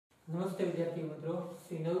નમસ્તે વિદ્યાર્થી મિત્રો,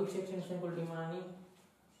 શ્રી નવી શિક્ષણ સંકુલ ટીમાણાની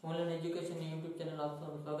ઓનલાઈન એજ્યુકેશનની યુટ્યુબ ચેનલ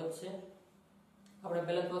આપનું સ્વાગત છે. આપણે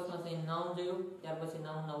પહેલા ક્લાસમાં છે નાઉન જોયું, ત્યાર પછી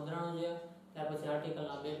નાઉનના ઉદાહરણો જોયા, ત્યાર પછી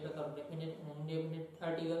આર્ટિકલના બે પ્રકાર ડેફિનિટ અને ઇન્ડેફિનિટ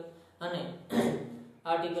આર્ટિકલ, અને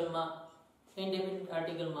આર્ટિકલમાં ઇન્ડેફિનિટ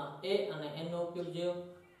આર્ટિકલમાં એ અને એન નો ઉપયોગ જોયો.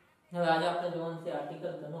 હવે આજે આપણે જોવાનું છે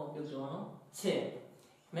આર્ટિકલ ધ નો ઉપયોગ જોવાનો છે.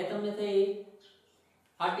 મેં તમને તે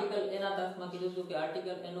આર્ટિકલ એના દાખલામાં કીધું હતું કે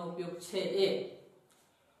આર્ટિકલ એનો ઉપયોગ છે એ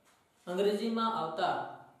અંગ્રેજીમાં આવતા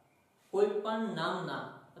કોઈ પણ નામના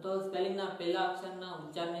અથવા સ્પેલિંગના પહેલા અક્ષરના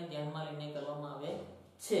ઉચ્ચારને ધ્યાનમાં લઈને કરવામાં આવે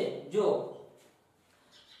છે. જો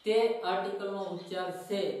તે આર્ટિકલનો ઉચ્ચાર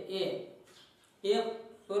છે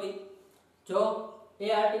જો એ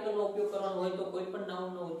આર્ટિકલનો ઉપયોગ કરવાનો હોય તો કોઈ પણ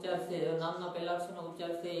નામનો ઉચ્ચાર છે, નામના પહેલા અક્ષરનો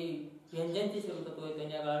ઉચ્ચાર છે એ વ્યંજનથી શરૂ થતો હોય તો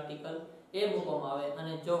એને આગળ આર્ટિકલ એ મૂકવામાં આવે,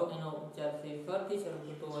 અને જો એનો ઉચ્ચાર છે સ્વરથી શરૂ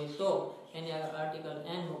થતો હોય તો એને આગળ આર્ટિકલ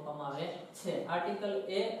એન મૂકવામાં આવે છે. આર્ટિકલ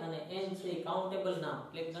એ અને એન છે કાઉન્ટેબલ નામ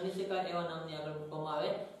એટલે ગણી શકાય એવા નામની આગળ મૂકવામાં આવે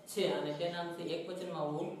છે, અને તે નામ છે એકવચનમાં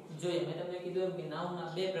હોવું જોઈએ. મેં તમને કીધું કે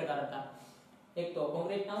નાઉનના બે પ્રકાર હતા, એક તો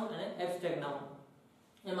કોન્ક્રીટ નાઉન અને એબ્સ્ટ્રેક્ટ નાઉન.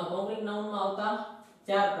 એમાં કોન્ક્રીટ નાઉનમાં આવતા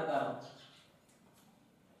ચાર પ્રકારો.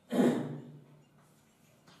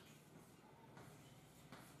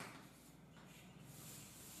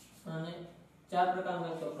 અને ચાર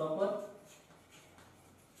પ્રકારમાં એક તો પ્રોપર,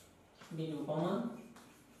 બીજું કોમન,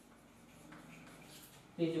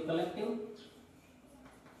 ત્રીજું કલેક્ટિવ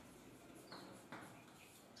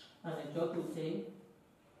અને ચોથું છે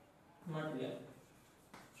મટીરીયલ.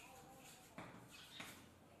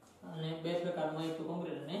 અને બે પ્રકારમાં એક તો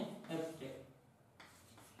કોન્ક્રીટ અને એબ્સ્ટ્રેક્ટ.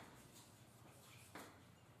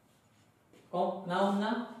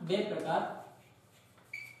 નાઉનના બે પ્રકાર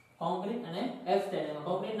કોન્ક્રીટ અને એબ્સ્ટ્રેક્ટ.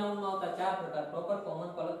 કોન્ક્રીટ નાઉનમાં આવતા ચાર પ્રકાર પ્રોપર, કોમન,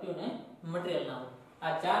 કલેક્ટિવ અને મટીરીયલ નાઉન.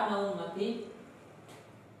 આ ચાર નાઉનમાંથી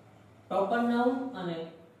પ્રોપર નાઉન અને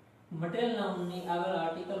મટીરીયલ નાઉનની આગળ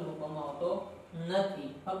આર્ટિકલ મૂકવામાં આવતો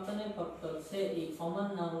નથી. ફક્ત ને ફક્ત છે એ કોમન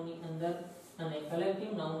નાઉનની અંદર અને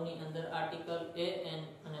કલેક્ટિવ નાઉનની અંદર આર્ટિકલ એ એન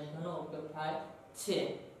અને ધનો ઉપયોગ થાય છે.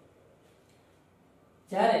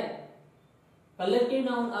 જ્યારે કલેક્ટિવ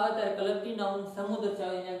નાઉન આવે ત્યારે કલેક્ટિવ નાઉન સમૂહ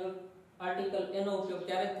દર્શાવે એની આગળ આર્ટિકલ એનો ઉપયોગ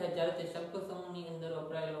ત્યારે જ થાય જ્યારે તે શબ્દ સમૂહની અંદર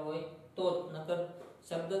વપરાયેલો હોય તો,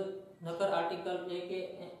 નકર આર્ટિકલ એ કે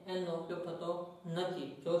એન નો ઉપયોગ થતો નથી.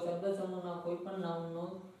 જો શબ્દ સમૂહના કોઈ પણ નાઉનનો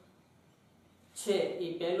છે એ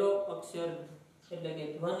પહેલો અક્ષર એટલે કે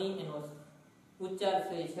ધ્વનિ એનો ઉચ્ચાર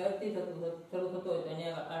છે શરતી શરૂ થતો હોય તો એની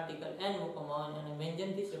આગળ આર્ટિકલ એન મૂકવામાં આવે, અને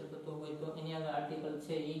વ્યંજનથી શરૂ થતો હોય તો એની આગળ આર્ટિકલ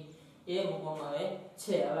છે એ મૂકવામાં આવે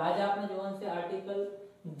છે. હવે આજે આપણે જોવાનું છે આર્ટિકલ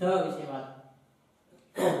ધ વિશે વાત.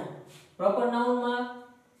 પ્રોપર નાઉનમાં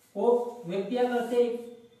કોઈ વ્યક્તિ આગળ છે,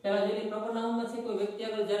 પહેલા જે પ્રોપર નાઉનમાં છે કોઈ વ્યક્તિ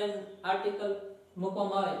આગળ જ્યારે આર્ટિકલ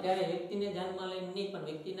મૂકવામાં આવે ત્યારે વ્યક્તિને ધ્યાનમાં લઈને નહીં પણ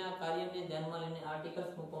વ્યક્તિના કાર્યને ધ્યાનમાં લઈને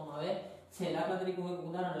આર્ટિકલ્સ મૂકવામાં આવે છે. દાખલા તરીકે હું એક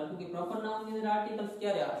ઉદાહરણ લખું કે પ્રોપર નાઉનની અંદર આર્ટિકલ્સ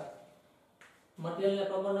ક્યારે આવે? મટીરીયલને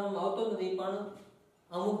પ્રોપર નાઉનમાં આવતો નથી, પણ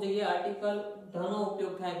અમુક જગ્યાએ આર્ટિકલ ધ નો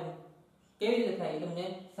ઉપયોગ થાય. કેવી રીતે થાય તમને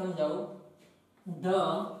સમજાવું. The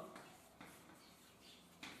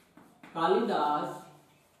Kalidas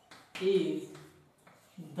is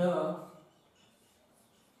the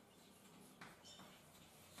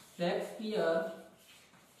Shakespeare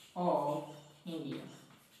of India.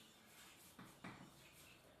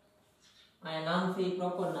 આ નામ છે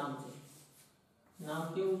પ્રોપર નામ છે. નામ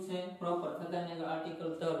કેવું છે? પ્રોપર, છતાં એને આર્ટિકલ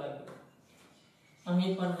ધ લાગ્યો.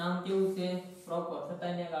 અહીં પણ નામ કેવું છે? પ્રોપર,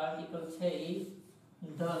 છતાં એને આર્ટિકલ છે એ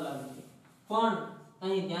ધ લાગ્યો. પણ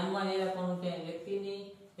અહીં ધ્યાનમાં એ રાખવાનું છે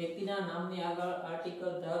વ્યક્તિના નામની આગળ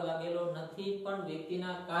આર્ટિકલ ધ લાગેલો નથી, પણ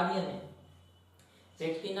વ્યક્તિના કાર્યને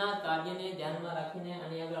ધ્યાનમાં રાખીને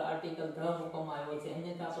આની આગળ આર્ટિકલ ધ મૂકવામાં આવ્યો છે.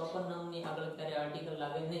 અન્યથા પ્રોપર નામની આગળ ત્યારે આર્ટિકલ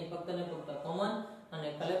લાગે નહીં. ફક્ત ને ફક્ત કોમન અને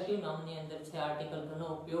કલેક્ટિવ નામની અંદર છે આર્ટિકલ ધ નો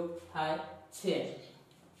ઉપયોગ થાય છે.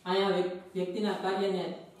 અહીંયા વ્યક્તિના કાર્યને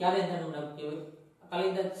ક્યારે ધ્યાનમાં રાખવું હોય?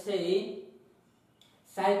 કાલિદાસ છે એ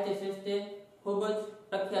સાહિત્ય શ્રેષ્ઠ ખૂબ જ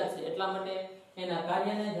પ્રખ્યાત છે, એટલા માટે એના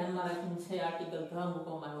કાર્યને ધ્યાનમાં રાખીને છે આર્ટિકલ ધ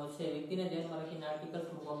મૂકવામાં આવ્યો છે. વ્યક્તિને ધ્યાનમાં રાખીને આર્ટિકલ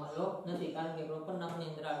મૂકવામાં આવ્યો નથી, કારણ કે પ્રોપર નામની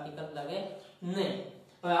અંદર આર્ટિકલ લાગે નહીં.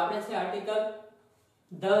 હવે આપણે છે આર્ટિકલ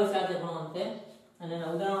ધ સાથે ભણવાનું છે અને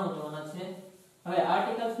એના ઉદાહરણો જોવાના છે. હવે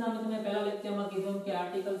આર્ટિકલ્સના મેં તમને પહેલા લેક્ચરમાં કીધું કે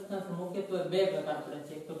આર્ટિકલ્સના મુખ્યત્વે બે પ્રકાર પડે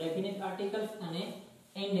છે, એક તો ડેફિનિટ આર્ટિકલ્સ અને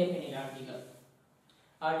ઇનડેફિનિટ આર્ટિકલ્સ.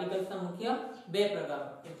 આર્ટિકલ્સના મુખ્ય બે પ્રકાર,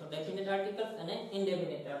 એક તો ડેફિનિટ આર્ટિકલ્સ અને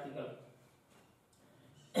ઇનડેફિનિટ આર્ટિકલ્સ.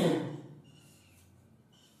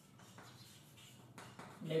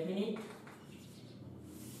 ડેફિનિટ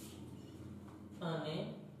અને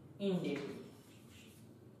ઇનડેફિનિટ.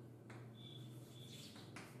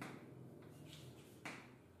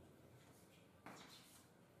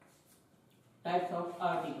 types of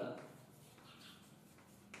articles.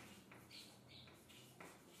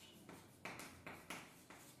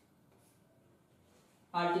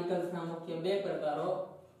 આર્ટિકલ્સ ના મુખ્ય બે પ્રકારો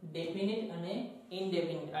ડેફિનિટ અને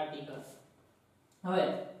ઇનડેફિનિટ આર્ટિકલ્સ. હવે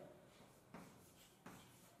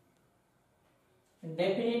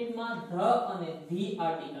ડેફિનિટ માં ધ અને ધી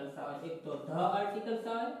આર્ટિકલ્સ આવે. એક તો ધ આર્ટિકલ્સ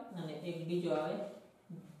આવે અને એક બીજો આવે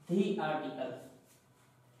ધી આર્ટિકલ્સ.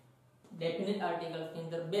 ડેફિનિટ આર્ટિકલ્સ ની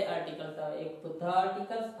અંદર બે આર્ટિકલ્સ આવે. એક તો ધ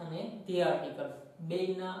આર્ટિકલ્સ અને ધી આર્ટિકલ્સ.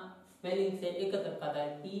 બેના સ્પેલિંગ છે એક જ સરખા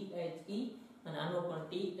થાય, T H E અને આનો પણ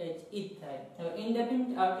T H E થાય. હવે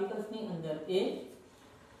ઇનડેફિનિટ આર્ટિકલ્સ ની અંદર a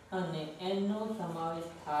અને n નો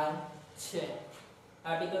સમાવેશ થાય છે.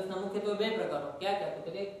 આર્ટિકલ્સ ના મુખ્યત્વે બે પ્રકારો કયા કયા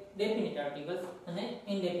તો કે ડેફિનિટ આર્ટિકલ્સ અને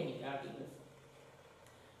ઇનડેફિનિટ આર્ટિકલ્સ.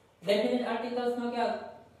 ડેફિનિટ આર્ટિકલ્સ માં કયા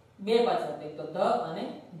બે પાછા છે તો ધ અને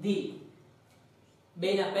ધી.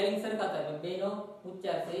 બેના સ્પેલિંગ સરખા થાય પણ બેનો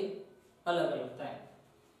ઉચ્ચાર છે અલગ અલગ થાય.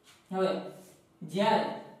 હવે જ્યારે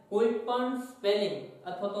કોઈ પણ સ્પેલિંગ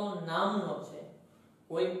અથવા તો નામનો છે,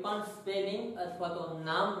 કોઈ પણ સ્પેલિંગ અથવા તો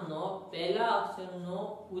નામનો પહેલા અક્ષરનો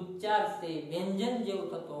ઉચ્ચાર છે વ્યંજન જેવું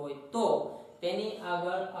થતો હોય તો તેની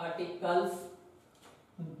આગળ આર્ટિકલ્સ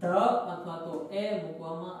ધ અથવા તો એ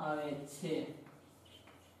મૂકવામાં આવે છે.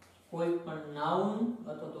 કોઈ પણ નાઉન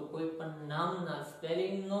અથવા તો કોઈ પણ નામના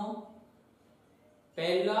સ્પેલિંગનો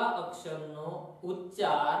પહેલા અક્ષરનો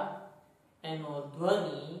ઉચ્ચાર, એનો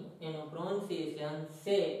ધ્વનિ, એનો પ્રોનાઉન્સિએશન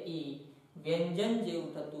છે ઈ વ્યંજન જેવું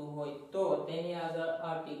થતું હોય તો તેની આગળ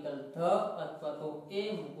આર્ટિકલ ધ અથવા તો એ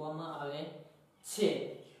મૂકવામાં આવે છે.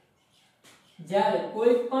 જ્યારે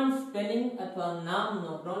કોઈ પણ સ્પેલિંગ અથવા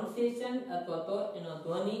નામનો પ્રોનાઉન્સિએશન અથવા તો એનો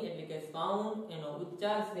ધ્વનિ એટલે કે સાઉન્ડ, એનો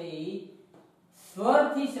ઉચ્ચાર છે ઈ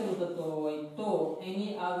સ્વરથી શરૂ થતો હોય તો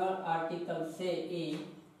એની આગળ આર્ટિકલ છે ઈ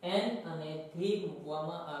n અને ધી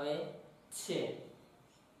મૂકવામાં આવે છે.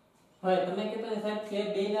 હવે તમે કહેતા ને સાહેબ કે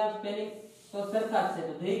બેના સ્પેલિંગ તો સરખા છે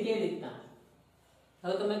તો ધી કેવી રીતના?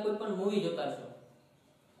 હવે તમે કોઈ પણ મૂવી જોતા છો,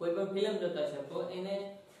 કોઈ પણ ફિલ્મ જોતા છો તો એને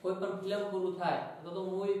કોઈ પણ ફિલ્મ પૂરું થાય તો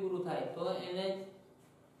મૂવી પૂરું થાય તો એને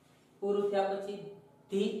પૂરું થયા પછી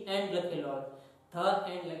ધી એન્ડ લખેલો આવે. ધ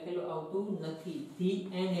એન્ડ લખેલું આવતું નથી, ધી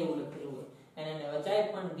એન્ડ એવું લખેલું હોય. એને વચાય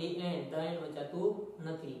પણ ધી એન્ડ, ધ એન્ડ વચાતું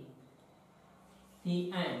નથી, ધી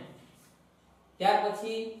એન્ડ. ત્યાર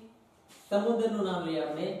પછી સમુદ્રનું નામ લઈએ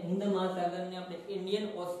આપણે. હિન્દ મહાસાગરને આપણે ઇન્ડિયન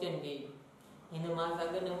ઓશિયન કહીએ. હિન્દ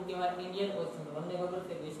મહાસાગરને શું કહેવાય? Indian ocean. તમને ખબર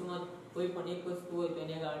છે વિશ્વમાં કોઈ પણ એક વસ્તુ હોય તો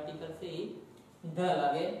એની આગળ આર્ટિકલ છે ઈ ધ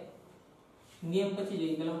લાગે. નિયમ પછી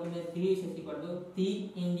જોઈએ. પહેલા હું તમને ધી વિશે શીખવાડ દઉં. The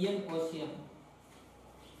Indian ocean.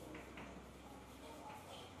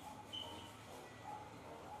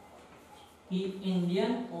 The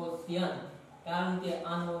Indian ocean કારણ કે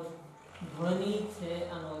આનો ધ્વનિ છે,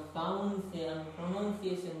 આનો સાઉન્ડ છે, આનો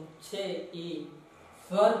પ્રોનાઉન્સિએશન છે એ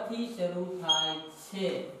સ્વરથી શરૂ થાય છે,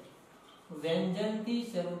 વ્યંજનથી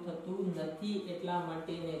શરૂ થતું નથી. એટલા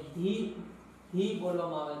માટે એને ધી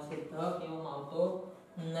બોલવામાં આવે છે, ધ કહેવામાં આવતો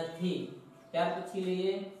નથી. ત્યાર પછી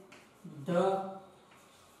લઈએ ધ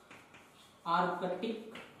આર્કટિક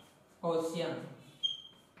ઓશિયન.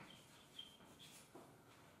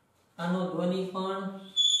 આનો ધ્વનિ પણ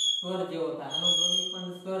સ્વર જેવો થાય, આનો ધ્વનિ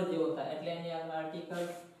પણ સ્વર જેવો થાય એટલે એની આગળ આર્ટિકલ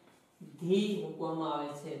ધી મૂકવામાં આવે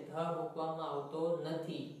છે, ધ મૂકવામાં આવતો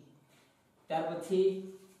નથી. ત્યાર પછી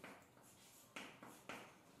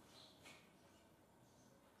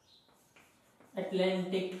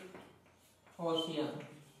એટલાન્ટિક ઓશિયન.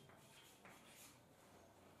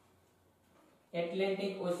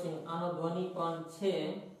 એટલાન્ટિક ઓશિયન આનો ધ્વનિ પણ છે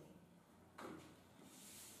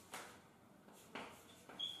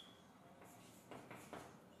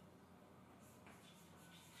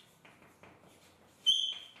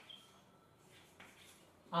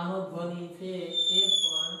આનો ધ્વનિ છે એ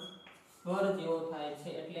પણ સ્વર જેવો થાય છે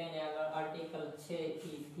એટલે એને આગળ આર્ટિકલ છે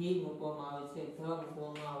એ ધી મૂકવામાં આવે છે, ધ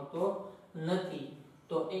મૂકવામાં આવતો નથી.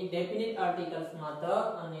 તો એ ડેફિનિટ આર્ટિકલ્સ માં ધ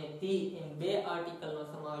અને ધી એમ બે આર્ટિકલ નો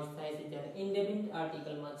સમાવેશ થાય છે, જ્યારે ઇનડેફિનિટ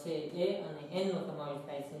આર્ટિકલ માં છે એ અને એન નો સમાવેશ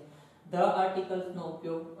થાય છે. ધ આર્ટિકલ્સ નો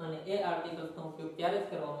ઉપયોગ અને એ આર્ટિકલ્સ નો ઉપયોગ ત્યારે જ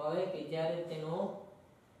કરવામાં આવે કે જ્યારે તેનો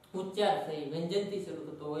ઉચ્ચાર છે વ્યંજનથી શરૂ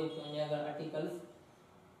થતો હોય તો એની આગળ આર્ટિકલ્સ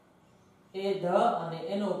એ ધ અને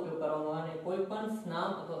એનો ઉપયોગ કરવામાં આવે. કોઈ પણ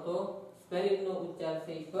નામ અથવા તો સ્પેલિંગ નો ઉચ્ચાર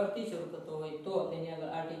છે સ્વરથી શરૂ થતો હોય તો તેની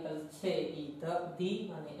આગળ આર્ટિકલ છે ઈ ધી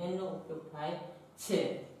અને એન નો ઉપયોગ થાય છે.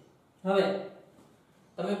 હવે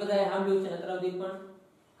તમે બધાએ સાંભળ્યું છે, અત્યાર સુધી પણ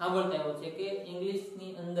સાંભળતા આવ્યો છે કે ઇંગ્લિશ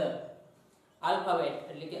ની અંદર આલ્ફાબેટ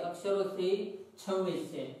એટલે કે અક્ષરો છે 26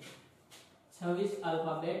 છે. 26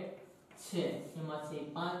 આલ્ફાબેટ છે. એમાંથી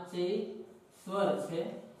 5 છે સ્વર છે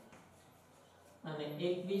અને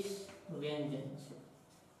 21 વ્યંજન છે.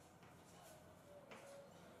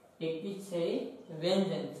 21 છે એ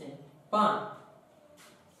વ્યંજન છે, પણ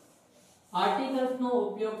આર્ટિકલ્સ નો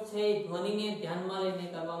ઉપયોગ છે ધ્વનિને ધ્યાનમાં લઈને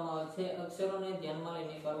કરવામાં આવે છે, અક્ષરોને ધ્યાનમાં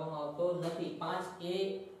લઈને કરવામાં આવતો નથી. 5 a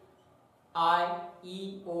i e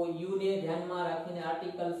o u ને ધ્યાનમાં રાખીને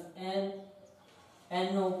આર્ટિકલ્સ n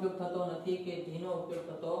નો ઉપયોગ થતો નથી કે ધી નો ઉપયોગ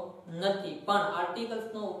થતો નથી, પણ આર્ટિકલ્સ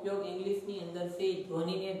નો ઉપયોગ ઇંગ્લિશ ની અંદર છે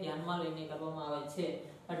ધ્વનિને ધ્યાનમાં લઈને કરવામાં આવે છે,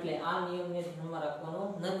 એટલે આ નિયમને ધ્યાનમાં રાખવાનો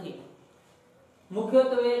નથી.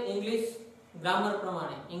 મુખ્યત્વે ઇંગ્લિશ ગ્રામર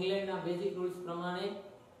પ્રમાણે, ઇંગ્લેન્ડના બેઝિક રૂલ્સ પ્રમાણે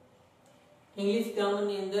ઇંગ્લિશ ગ્રામર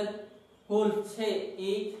ની અંદર કુલ છે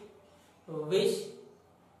એ 20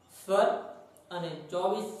 સ્વર અને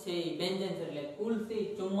 24 છે વ્યંજન છે, એટલે કુલ છે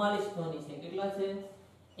 44 ધ્વનિ છે. કેટલા છે?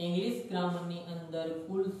 ઇંગ્લિશ ગ્રામર ની અંદર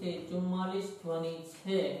કુલ છે 44 ધ્વનિ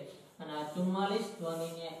છે, અને આ 44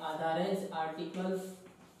 ધ્વનિને આધારે જ આર્ટિકલ્સ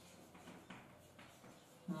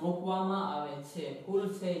મૂકવામાં આવે છે. કુલ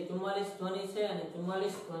છે 44 ધ્વનિ છે અને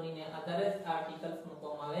 44 ધ્વનિને આધારે જ આર્ટિકલ્સ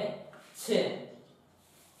મૂકવામાં આવે છે.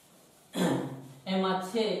 એમાં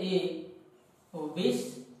છે એ 20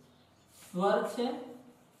 સ્વર છે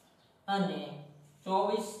અને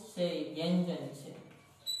 24 છે વ્યંજન છે.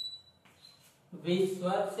 20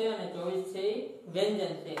 સ્વર છે અને 24 છે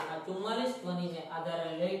વ્યંજન છે. આ 44 ધ્વનિને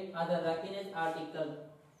આધાર રાખીને જ આર્ટિકલ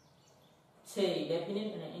છે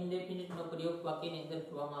ડેફિનિટ અને ઇનડેફિનિટ નો પ્રયોગ વાક્યની અંદર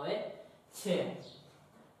કરવામાં આવે છે.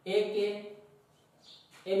 એક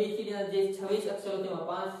એબીસીડી ના જે 26 અક્ષરો તેમાં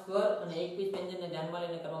 5 સ્વર અને 21 વ્યંજનને ધ્યાનમાં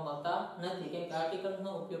લઈને કરવામાં આવતા નથી, કેમ કે આર્ટિકલ્સ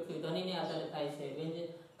નો ઉપયોગ ધ્વનિને આધારે થાય છે. વ્યંજન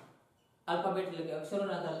આલ્ફાબેટ એટલે કે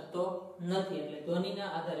અક્ષરોના આધારે તો નથી, એટલે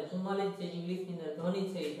ધ્વનિના આધારે 44 જે ઇંગ્લિશ ની અંદર ધ્વનિ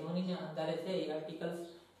છે એ ધ્વનિના આધારે છે એ આર્ટિકલ્સ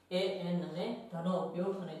a n અને ધ નો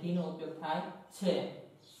ઉપયોગ અને ધી નો ઉપયોગ થાય છે.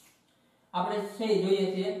 આપણે છે જોઈએ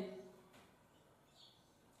છે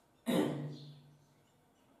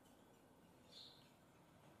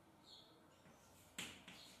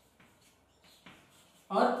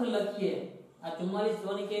अर्थ लखिए. आ 44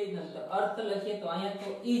 ધ્વનિ કેવી રીતે અર્થ લખીએ તો અહીંયા તો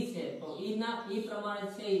ઈ છે, તો ઈ ના ઈ પ્રમાણે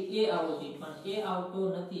છે એ આવવો જોઈએ, પણ એ આવતો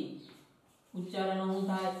નથી. ઉચ્ચારણ શું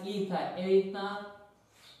થાય? ઈ થાય. એવી રીતના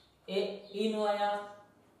એ ઈ નો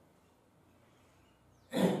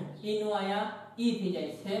આયા ઈ થઈ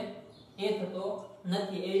જાય છે, એ થતો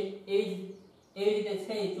નથી. એવી રીતે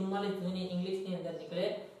છે 44 ધ્વનિ ઇંગ્લિશ ની અંદર નીકળે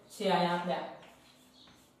છે. આયા આપણે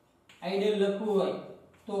આઈડિયલ લખવું હોય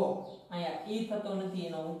તો અહીંયા ઈ થતો નથી,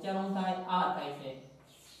 એનો ઉચ્ચારણ થાય આ થાય છે.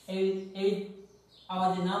 એવી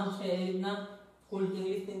આવા જે નામ છે એ રીતના કુલ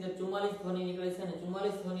ઇંગ્લિશ ની અંદર 44 ધ્વનિ નીકળે છે અને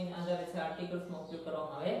 44 ધ્વનિના આધારે છે આર્ટિકલ્સ નો ઉપયોગ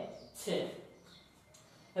કરવામાં આવે છે.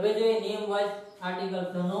 હવે જોઈએ નિયમ વાઇઝ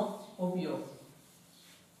આર્ટિકલ્સ નો ઉપયોગ.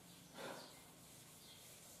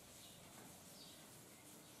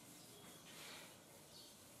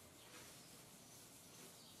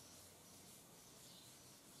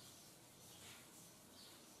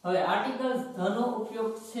 હવે આર્ટિકલ્સ ધ નો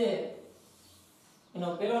ઉપયોગ છે એનો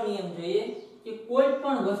પહેલો નિયમ જોઈએ કે કોઈ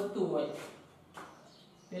પણ વસ્તુ હોય,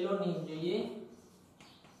 પહેલો નિયમ જોઈએ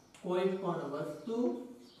કોઈ પણ વસ્તુ,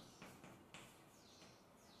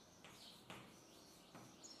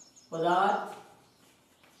 પદાર્થ,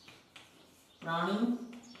 પ્રાણી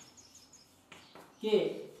કે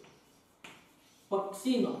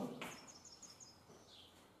પક્ષીનો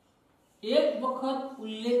એક વખત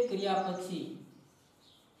ઉલ્લેખ કર્યા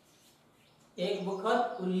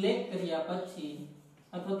પછી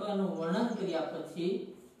અથવા તો એનું વર્ણન કર્યા પછી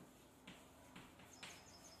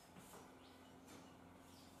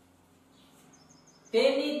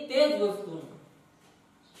તેની તે જ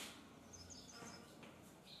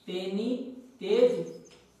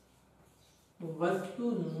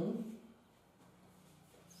વસ્તુનું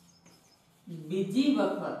બીજી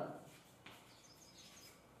વખત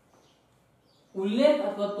ઉલ્લેખ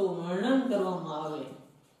અથવા તો વર્ણન કરવામાં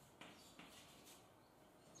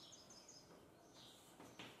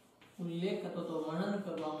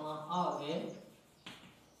આવે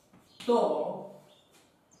તો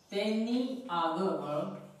તેની આગળ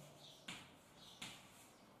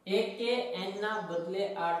એક કે n ના બદલે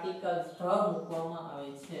આર્ટિકલ ધ મૂકવામાં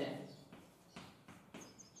આવે છે.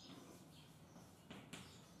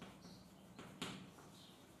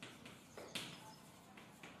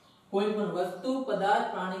 કોઈ પણ વસ્તુ, પદાર્થ,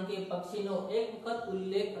 પ્રાણી કે પક્ષીનો એક વખત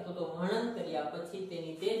ઉલ્લેખ અથવા તો વર્ણન કર્યા પછી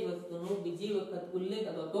તેની તે જ વસ્તુનું બીજી વખત ઉલ્લેખ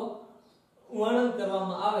અથવા તો વર્ણન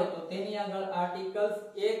કરવામાં આવે તો તેની આગળ આર્ટિકલ્સ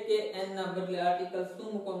a કે n ના બદલે આર્ટિકલ શું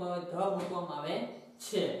મૂકવામાં આવે? ધ મૂકવામાં આવે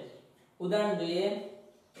છે. ઉદાહરણ જોઈએ.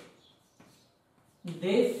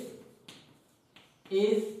 This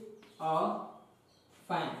is a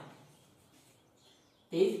pen.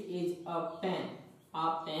 This is a pen. આ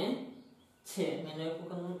પેન છે. મેં એક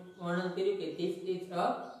વખત વર્ણન કર્યું કે this is a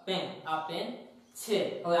pen. આ પેન છે.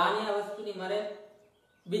 હવે આની આ વસ્તુની મારે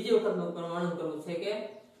બીજી વખતનું વર્ણન કરવું છે કે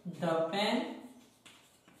the pen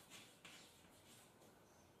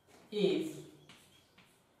is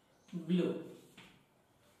blue.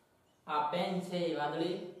 આ પેન છે એ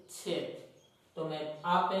વાદળી છે. તો મેં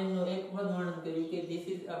આ પેન નું એક વખત વર્ણન કર્યું કે this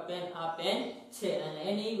is a pen, આ પેન છે, અને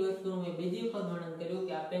એની વસ્તુનું મેં બીજી વખત વર્ણન કર્યું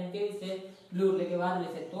કે આ પેન કેવી છે, બ્લુ એટલે કે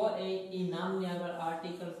વાદળી છે. તો એ નામની આગળ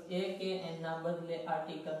આર્ટિકલ એ કે એના બદલે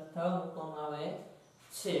આર્ટિકલ ધ મૂકવામાં આવે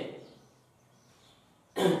છે.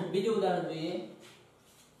 બીજું ઉદાહરણ જોઈએ.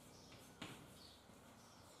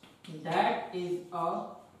 that is a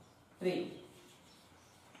tree.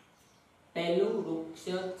 પહેલું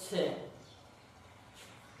વૃક્ષ છે.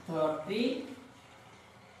 the tree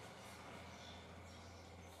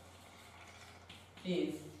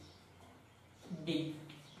is big.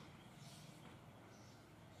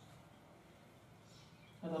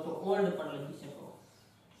 અથવા તો old પણ લખી શકો.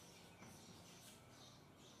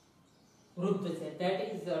 વૃદ્ધ છે. that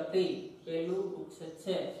is a tree. પહેલું વૃક્ષ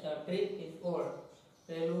છે. the tree is old.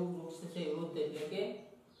 પહેલું વૃક્ષ છે વૃદ્ધ એટલે કે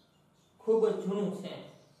ખૂબ જ જૂનું છે.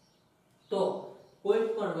 તો કોઈ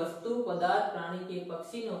પણ વસ્તુ, પદાર્થ, પ્રાણી કે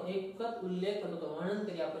પક્ષીનો એક વખત ઉલ્લેખ અથવા તો વર્ણન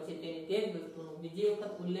કર્યા પછી તેની તે જ વસ્તુનો બીજી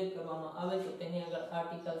વખત ઉલ્લેખ કરવામાં આવે તો તેની આગળ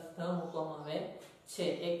આર્ટિકલ ધ મૂકવામાં આવે છે.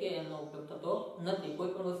 એકે એનો ઉપયોગ થતો નથી.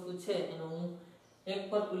 કોઈ પણ વસ્તુ છે એનો હું એક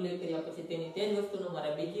વખત ઉલ્લેખ કર્યા પછી તેની તે જ વસ્તુનો મારે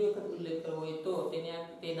બીજી વખત ઉલ્લેખ કરવો હોય તો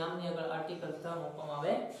તે નામની આગળ આર્ટિકલ ધ મૂકવામાં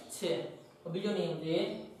આવે છે. તો બીજો નિયમ જોઈએ.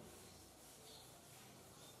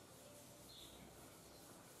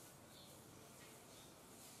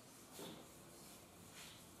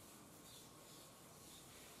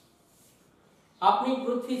 આપણી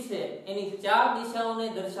પૃથ્વી છે એની ચાર દિશાઓને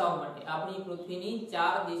દર્શાવવા માટે, આપણી પૃથ્વીની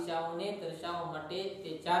ચાર દિશાઓને દર્શાવવા માટે તે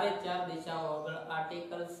ચારે ચાર દિશાઓ આગળ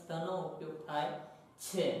આર્ટિકલ ધ નો ઉપયોગ થાય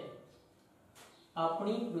છે.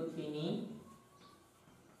 આપણી પૃથ્વીની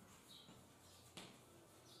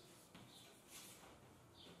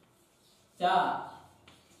ચાર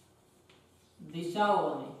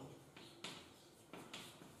દિશાઓને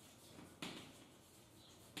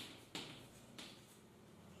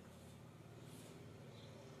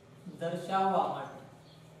દર્શાવવા માટે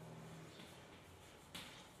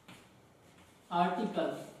આર્ટિકલ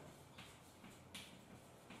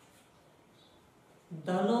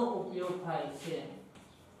ધ નો ઉપયોગ થાય છે.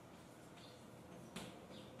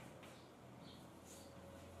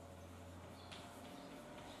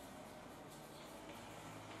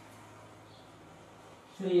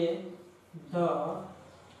 જોઈએ ધ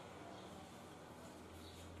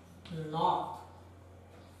નોર્થ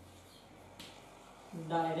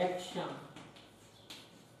ડાયરેક્શન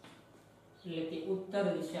એટલે કે ઉત્તર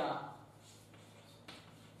દિશા,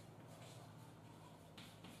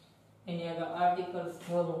 એની આગળ આર્ટિકલ ધ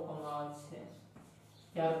મૂકવામાં આવે છે.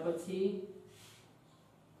 ત્યાર પછી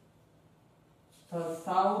ધ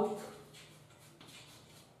સાઉથ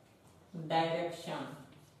ડાયરેક્શન,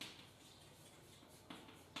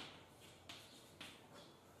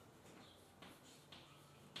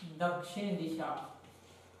 દક્ષિણ દિશા.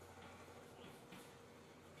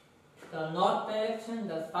 The north direction,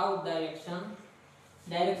 the south direction,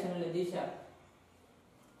 direction એટલે દિશા.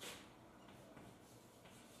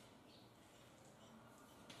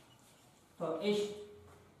 તો east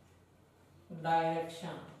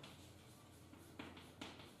direction,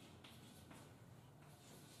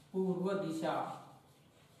 પૂર્વ દિશા.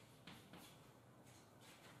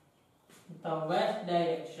 The west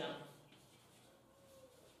direction,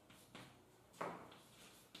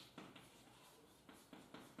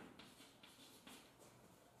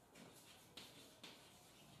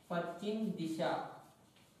 પશ્ચિમ દિશા.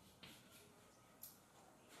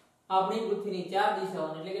 આપણી પૃથ્વીની ચાર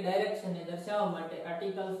દિશાઓને એટલે કે ડાયરેક્શનને દર્શાવવા માટે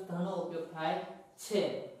આર્ટિકલ ધ નો ઉપયોગ થાય છે.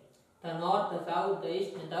 The north, the south, the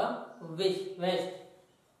East અને ધ વેસ્ટ.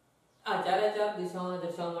 આ ચારે ચાર દિશાઓને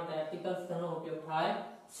દર્શાવવા માટે આર્ટિકલ ધ નો ઉપયોગ થાય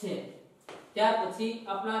છે. ત્યાર પછી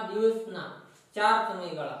આપણા દિવસના ચાર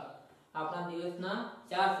સમયગાળા, આપણા દિવસના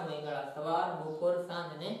ચાર સમયગાળા સવાર, બપોર, સાંજ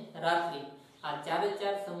અને રાત્રિ. આ ચારે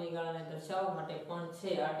ચાર સમયગાળાને દર્શાવવા માટે પણ છે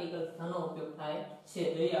આર્ટિકલ ધ નો ઉપયોગ થાય છે.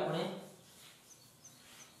 જોઈએ આપણે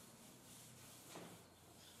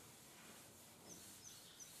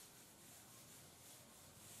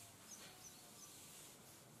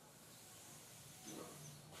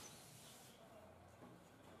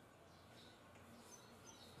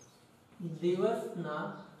દિવસના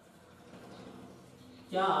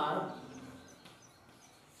ચાર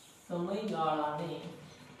સમયગાળાને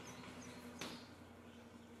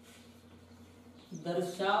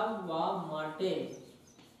દર્શાવવા માટે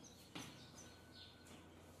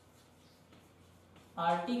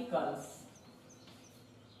આર્ટિકલ્સ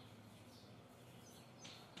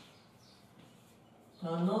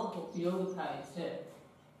ધનો ઉપયોગ થાય છે.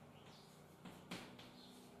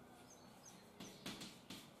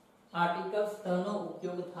 આર્ટિકલ્સ ધનો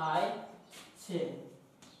ઉપયોગ થાય છે.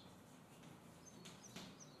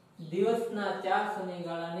 દિવસના 4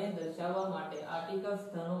 સમયગાળાને દર્શાવવા માટે આર્ટિકલ્સ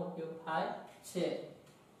ધનો ઉપયોગ થાય છે.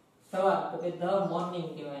 સવાર તો કે ધ મોર્નિંગ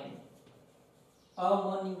કહેવાય. અ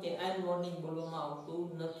મોર્નિંગ કે એન મોર્નિંગ બોલવામાં આવતું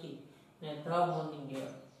નથી ને ધ મોર્નિંગ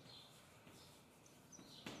કહેવાય.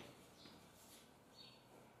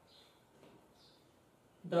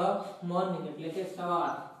 ધ મોર્નિંગ એટલે કે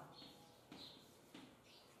સવાર.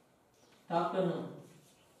 આફ્ટરનૂન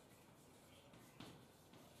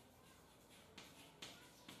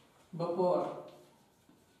બપોર.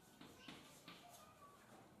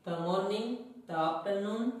 The morning, the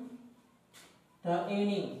afternoon, the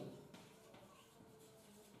evening.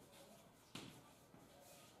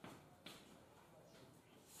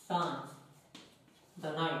 સાંજ,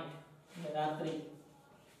 ધ નાઇટ એટલે રાત્રિ.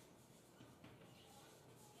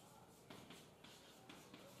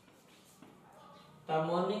 The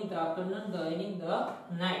morning, the afternoon, the evening, the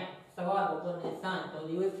night. સવાર, બપોર અને સાંજ તો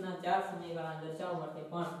દિવસના 4 સમયગાળા દર્શાવવા માટે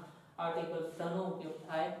પણ આર્ટિકલ્સ ધનો ઉપયોગ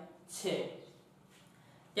થાય છે.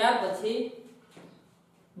 ત્યાર પછી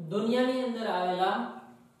દુનિયાની અંદર આવેલા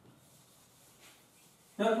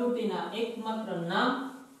પ્રકૃતિના એકમાત્ર નામ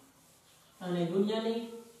અને દુનિયાની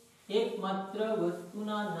એકમાત્ર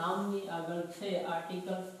વસ્તુના નામની આગળ છે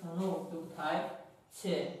આર્ટિકલ્સ ધનો ઉપયોગ થાય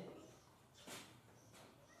છે.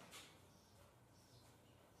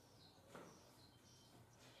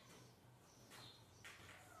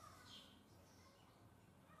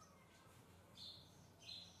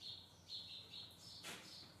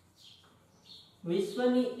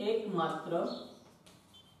 વિશ્વની એકમાત્ર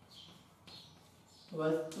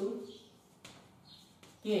વસ્તુ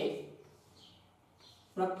કે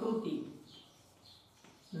પ્રકૃતિ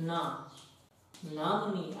ના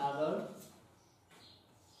નામની આગળ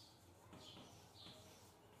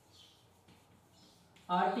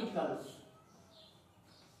આર્ટિકલ્સ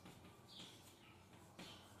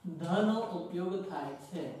ધનો ઉપયોગ થાય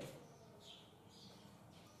છે.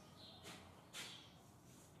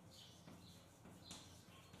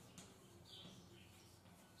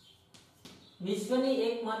 વિશ્વની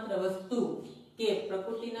એકમાત્ર વસ્તુ કે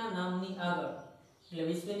પ્રકૃતિના નામની આગળ એટલે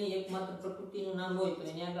વિશ્વની એકમાત્ર પ્રકૃતિનું નામ હોય તો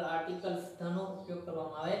એની આગળ આર્ટિકલ્સ ધનો ઉપયોગ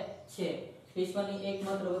કરવામાં આવે છે. વિશ્વની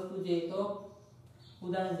એકમાત્ર વસ્તુ જોઈએ તો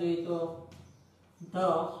ઉદાહરણ જોઈએ તો ધ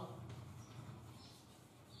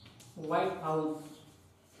વ્હાઇટ હાઉસ.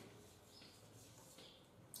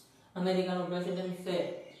 અમેરિકાનો પ્રેસિડેન્ટ છે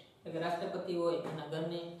એટલે રાષ્ટ્રપતિ હોય એના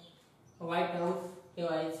ઘરને વ્હાઇટ હાઉસ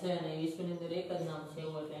કહેવાય છે અને વિશ્વની અંદર એક જ નામ છે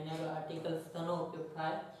એવું એટલે એના આગળ આર્ટિકલ્સ ધનો ઉપયોગ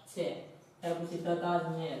થાય છે. ત્યાર પછી ધ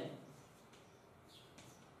તાજમહેલ.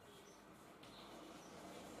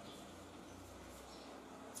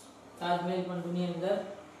 તાજમહેલ પણ દુનિયાની અંદર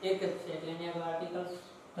એક જ છે એટલે એની આગળ આર્ટિકલ્સ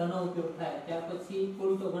ધનો ઉપયોગ થાય. ત્યાર પછી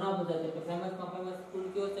પુલ તો ઘણા બધા છે તો ફેમસમાં ફેમસ પુલ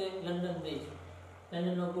કયો છે લંડન બ્રિજ.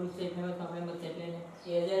 લંડનનો પુલ છે ફેમસમાં ફેમસ છે એટલે એને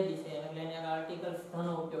એજેડી છે એટલે એની આગળ આર્ટિકલ્સ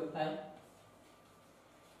ધનો ઉપયોગ થાય.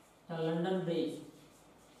 London bridge.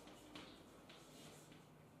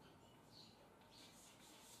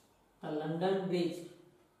 લંડન બ્રિજ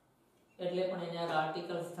એટલે પણ એને આગળ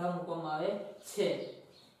આર્ટિકલ્સ ધ મૂકવામાં આવે છે.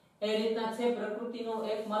 એ રીતના છે પ્રકૃતિનો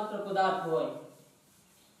એકમાત્ર પદાર્થ હોય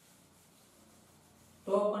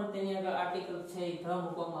તો પણ તેની આગળ આર્ટિકલ છે એ ધ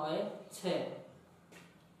મૂકવામાં આવે છે.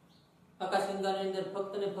 આકાશગંગાની અંદર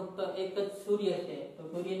ફક્ત ને ફક્ત એક જ સૂર્ય છે તો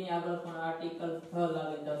સૂર્યની આગળ પણ આર્ટિકલ ધ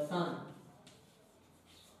લાગે ધ સન.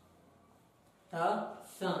 The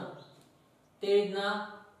sun. તે રીતના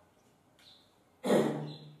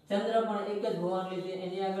ચંદ્ર પણ એક જ હોવાને લીધે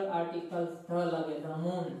એની આગળ આર્ટિકલ્સ ધ લાગે the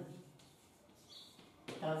moon.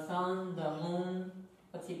 The sun, the moon.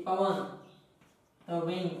 પછી પવન ધ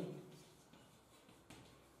વિન્ડ.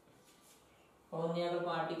 પવનની આગળ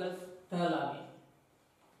પણ આર્ટિકલ્સ ધ લાગે.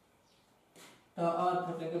 ધ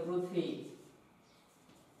અર્થ એટલે કે પૃથ્વી.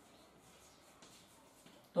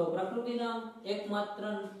 તો પ્રકૃતિના એકમાત્ર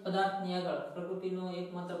પદાર્થની આગળ પ્રકૃતિનો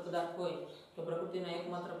એકમાત્ર પદાર્થ હોય તો પ્રકૃતિના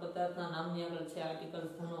એકમાત્ર પદાર્થના નામની આગળ છે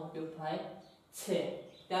આર્ટિકલ્સ ધનો ઉપયોગ થાય છે.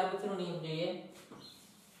 ત્યાર પછીનો નિયમ જોઈએ.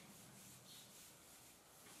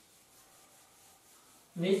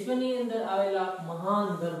 વિશ્વની અંદર આવેલા મહાન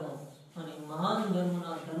ધર્મો અને મહાન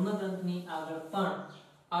ધર્મોના ધર્મગ્રંથની આગળ પણ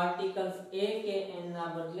આર્ટિકલ્સ એ કે એન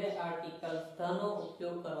ના બદલે આર્ટિકલ્સ ધનો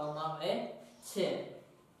ઉપયોગ કરવામાં આવે છે.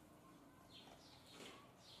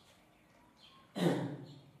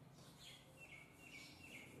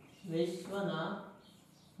 વિશ્વના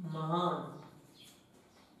મહાન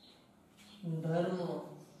ધર્મો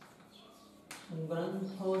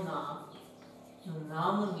ગ્રંથોના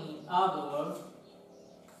નામની આગળ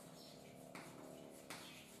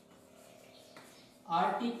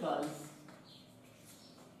આર્ટિકલ્સ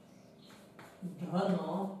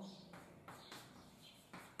ધનો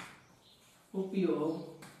ઉપયોગ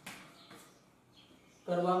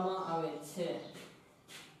કરવામાં આવે છે.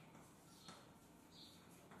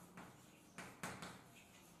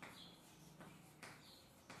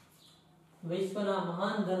 વિશ્વના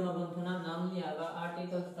મહાન ધર્મગ્રંથોના નામની આગળ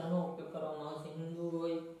આર્ટિકલ્સ ધનો ઉપયોગ કરવામાં આવે છે. હિન્દુ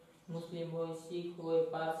હોય, મુસ્લિમ હોય, શીખ હોય,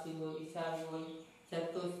 પારસી હોય, ઈસાઈ હોય,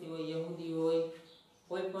 ચતુર્થી હોય, યહૂદી હોય,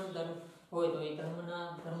 કોઈ પણ ધર્મ હોય તો એ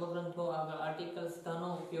ધર્મગ્રંથો આગળ આર્ટિકલ્સ ધનો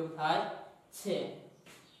ઉપયોગ થાય છે.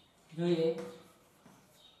 જોઈએ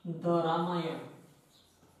ધ રામાયણ,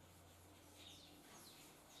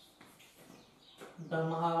 ધ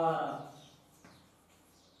મહાભારત,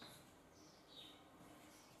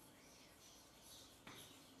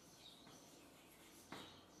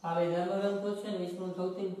 આ બે ધર્મગ્રંથો છે ને વિશ્વના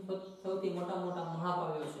સૌથી મોટા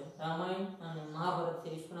મહાકાવ્યો છે. રામાયણ અને મહાભારત છે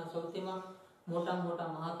વિશ્વના સૌથી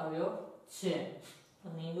મોટા મહાકાવ્યો છે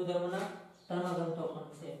અને હિન્દુ ધર્મના ધર્મગ્રંથો પણ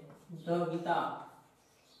છે. The Gita,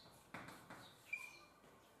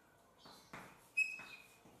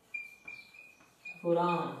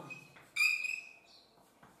 Purana,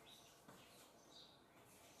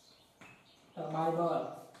 the Bible,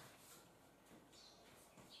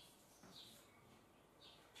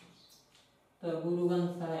 the ગુરુ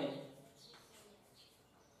ગ્રંથ સાહિબ,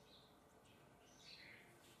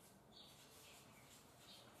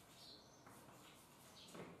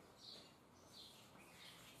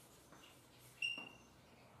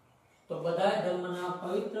 તો બધા ધર્મના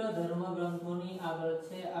પવિત્ર ધર્મગ્રંથોની આગળ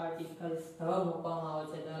છે આર્ટિકલ્સ ધ મૂકવામાં આવે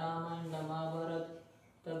છે. The Ramayana, the Mahabharata,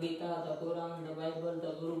 the Gita, the Purana, the Bible, the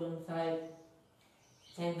ગુરુ ગ્રંથ સાહિબ.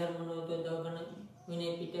 જૈન ધર્મનો તો ધ વિનય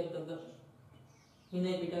પીટક,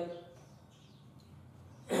 વિનય પીટક.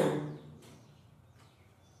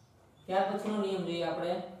 ત્યાર પછીનો નિયમ જોઈએ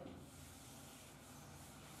આપણે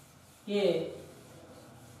કે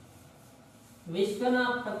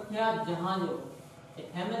વિશ્વના પ્રખ્યાત જહાજો, એ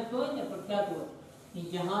ફેમસ હોય ને પ્રખ્યાત હોય, એ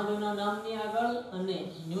જહાજોના નામની આગળ અને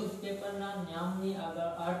ન્યૂઝપેપરના નામની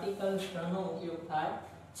આગળ આર્ટિકલ્સ નો ઉપયોગ થાય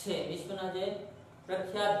છે. વિશ્વના જે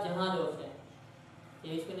પ્રખ્યાત જહાજો છે એ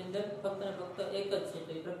વિશ્વની અંદર ફક્ત ને ફક્ત એક જ છે,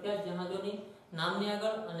 તો એ પ્રખ્યાત જહાજોની નામની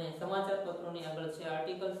આગળ અને સમાચાર પત્રોની આગળ છે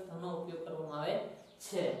આર્ટિકલ્સ નો ઉપયોગ કરવામાં આવે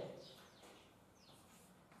છે.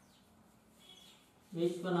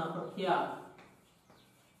 વિશ્વના પ્રખ્યાત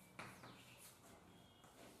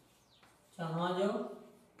જહાજો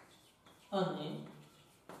અને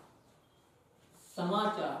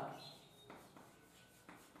સમાચાર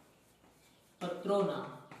પત્રોના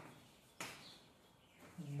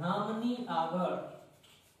નામની આગળ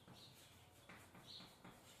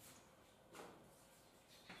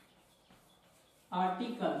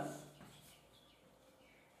આર્ટિકલ્સ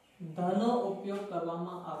ધનો ઉપયોગ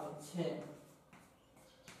કરવામાં આવે છે.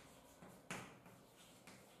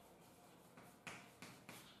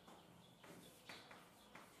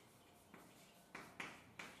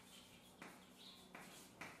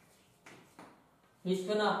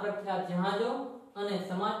 વિશ્વના પ્રખ્યાત જહાજો અને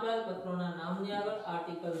સમાચાર પત્રોના નામની આગળ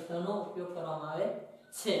આર્ટિકલ્સ નો ઉપયોગ કરવામાં આવે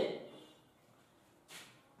છે.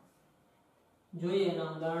 જોઈએ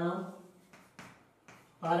એના ઉદાહરણો.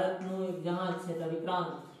 ભારતનું એક જહાજ છે ધ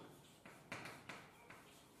વિક્રાંત,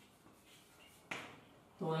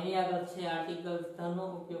 તો અહીં આગળ છે આર્ટિકલ્સ નો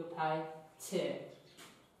ઉપયોગ થાય છે.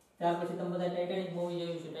 ત્યાર પછી તમે બધા ટાઇટેનિક મૂવી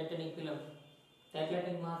જોયું છે, ટાઇટેનિક ફિલ્મ.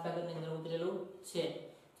 ટાઇટેનિક મહાસાગરની અંદર ઉતરેલું છે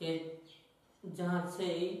કે જહાજ છે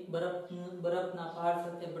એ બરફના પહાડ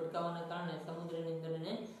સાથે ભટકાવાના કારણે સમુદ્રની અંદર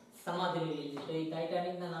એને સમાધિ લીધી છે. તો એ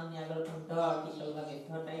ટાઇટાનિકના નામની આગળ પણ ધ આર્ટિકલ લાગે, ધ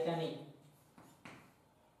ટાઇટાનિક.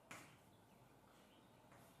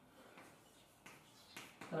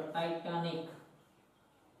 ધ ટાઇટાનિક.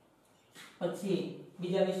 પછી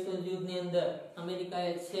બીજા વિશ્વ યુદ્ધની અંદર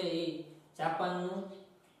અમેરિકાએ છે એ જાપાને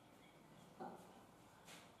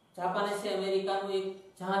છે અમેરિકાનું એક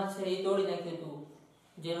જહાજ છે એ તોડી નાખ્યું હતું,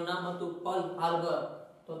 જેનું નામ હતું પર્લ હાર્બર.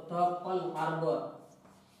 તો ધ પર્લ હાર્બર.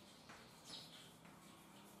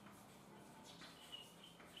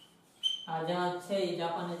 આ જહાજ છે એ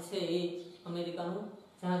જાપાને છે એ અમેરિકાનું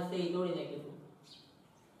જહાજ છે એ તોડી નાખ્યું હતું,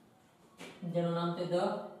 જેનું નામ છે ધ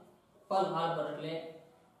પર્લ હાર્બર. એટલે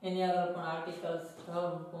એની આગળ પણ આર્ટિકલ્સ ધ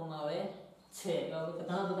મૂકવામાં આવે છે.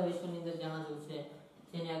 ઘણા બધા વિશ્વની અંદર જહાજો છે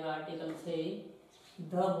જેની આગળ આર્ટિકલ છે એ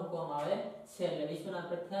ધ મૂકવામાં આવે છે. એટલે વિશ્વના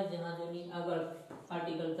પ્રખ્યાત જહાજોની આગળ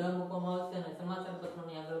આર્ટિકલ ધ મૂકવામાં આવે છે અને સમાચાર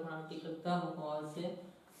પત્રોની આગળ પણ આર્ટિકલ ધ મૂકવામાં આવે છે.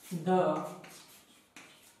 ધ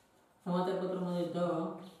સમાચાર પત્રોમાં the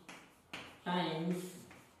times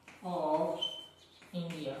of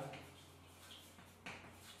India,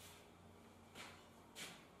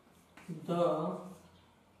 the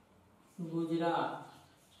Gujarat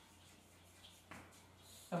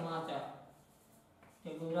સમાચાર કે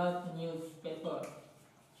ગુજરાત ન્યૂઝપેપર,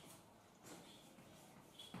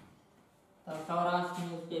 સૌરાષ્ટ્ર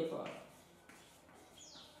ન્યૂઝપેપર,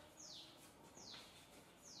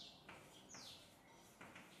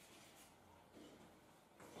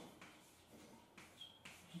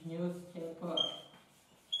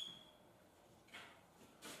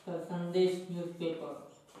 તો સંદેશ ન્યૂઝપેપર,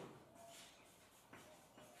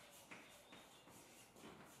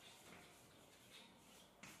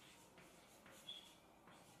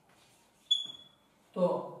 તો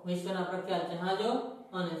વિશ્વના પ્રખ્યાત જહાજો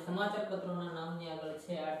અને સમાચાર પત્રોના નામની આગળ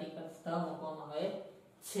છે આર્ટિકલ ધ મૂકવામાં આવે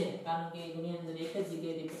છે, કારણ કે દુનિયાની અંદર એક જ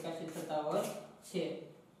જગ્યાએથી પ્રકાશિત થતા હોય છે,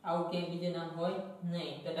 આવું ક્યાંય બીજે નામ હોય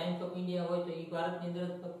નહીં. ધ ટાઈમ્સ ઓફ ઇન્ડિયા હોય તો એ ભારતની અંદર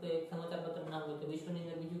ફક્ત એક સમાચાર પત્ર નામ હોય, તો વિશ્વની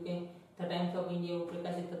અંદર બીજું કંઈ ધ ટાઈમ્સ ઓફ ઇન્ડિયા એવું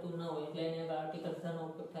પ્રકાશિત થતું ન હોય, એટલે એને આગળ આર્ટિકલ ધ નો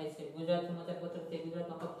ઉપયોગ થાય છે. ગુજરાત સમાચાર પત્ર તે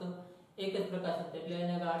ગુજરાતમાં ફક્ત એક જ પ્રકાશન છે, એટલે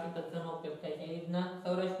એને આગળ આર્ટિકલ ધ નો ઉપયોગ થાય છે. એ રીતના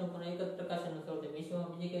સૌરાષ્ટ્રનું પણ એક જ પ્રકાશનનું સ્વરૂપ છે. વિશ્વમાં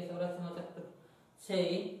બીજી કઈ સૌરાષ્ટ્ર સમાચાર પત્ર છે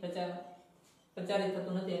એ પ્રચારિત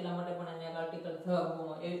થતું નથી, એટલા માટે પણ એને આર્ટિકલ ધ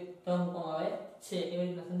મૂકવામાં આવે છે. એવી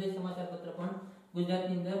રીતના સંદેશ સમાચાર પત્ર પણ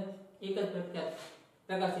ગુજરાતની અંદર એક જ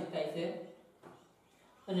પ્રકાશિત થાય છે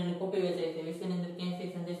અને એની કોપી વેચાય છે. વિશ્વની અંદર ક્યાંય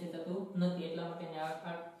સંદેશ થતું નથી, એટલા માટે એની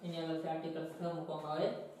આગળ આર્ટિકલ ધ મૂકવામાં આવે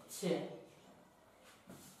છે.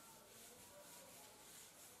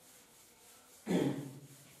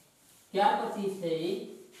 ત્યાર પછી છે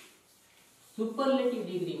સુપરલેટિવ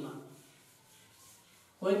ડિગ્રીમાં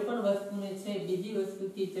કોઈ પણ વસ્તુને છે બીજી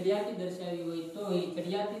વસ્તુથી ચડિયાતી દર્શાવી હોય તો એ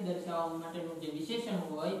ચડિયાતી દર્શાવવા માટેનું જે વિશેષણ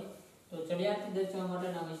હોય, તો ચડિયાતી દર્શાવવા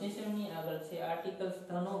માટેના વિશેષણની આગળ છે આર્ટિકલ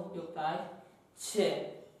ધ નો ઉપયોગ થાય છે.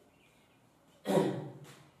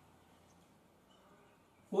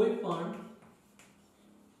 કોઈ પણ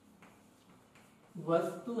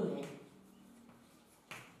વસ્તુને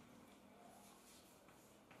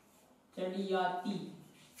ચડિયાતી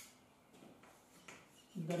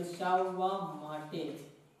દર્શાવવા માટે,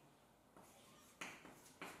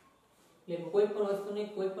 એટલે કોઈ પણ વસ્તુને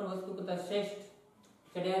કોઈ પણ વસ્તુ કરતા શ્રેષ્ઠ,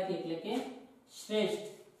 ચડિયાતી એટલે કે શ્રેષ્ઠ,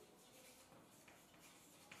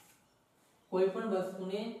 કોઈ પણ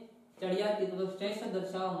વસ્તુને ચડિયાતી એટલે શ્રેષ્ઠ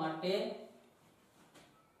દર્શાવવા માટે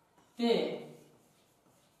તે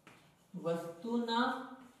વસ્તુના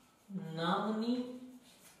નામની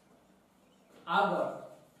આગળ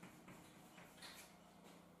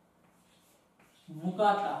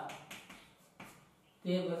મુકાતા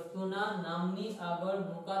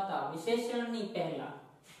વિશેષણની પહેલા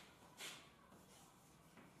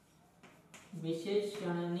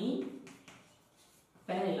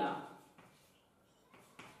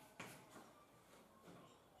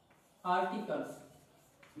આર્ટિકલ્સ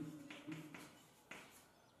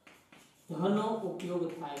ધનો ઉપયોગ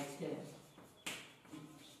થાય છે.